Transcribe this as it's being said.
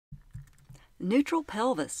Neutral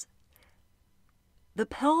pelvis. The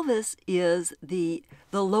pelvis is the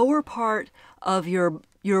lower part of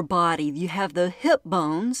your body. You have the hip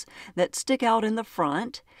bones that stick out in the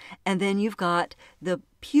front, and then you've got the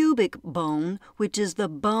pubic bone, which is the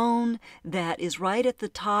bone that is right at the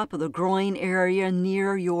top of the groin area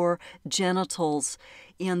near your genitals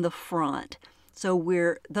in the front. So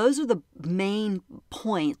those are the main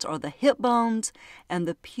points, are the hip bones and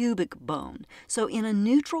the pubic bone. So in a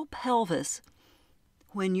neutral pelvis,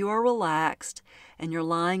 when you are relaxed and you're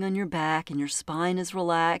lying on your back and your spine is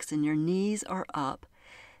relaxed and your knees are up,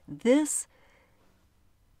 this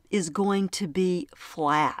is going to be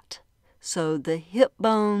flat. So the hip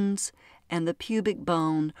bones and the pubic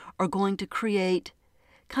bone are going to create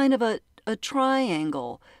kind of a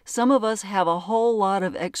triangle. Some of us have a whole lot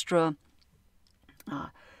of extra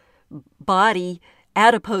body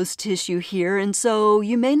adipose tissue here, and so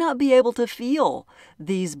you may not be able to feel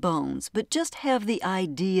these bones, but just have the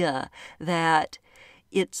idea that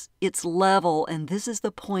it's level, and this is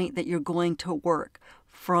the point that you're going to work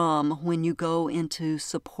from when you go into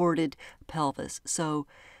supported pelvis. So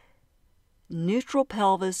neutral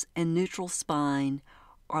pelvis and neutral spine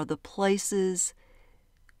are the places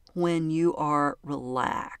when you are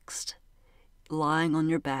relaxed, lying on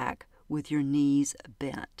your back with your knees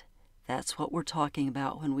bent. That's what we're talking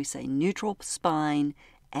about when we say neutral spine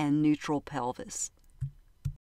and neutral pelvis.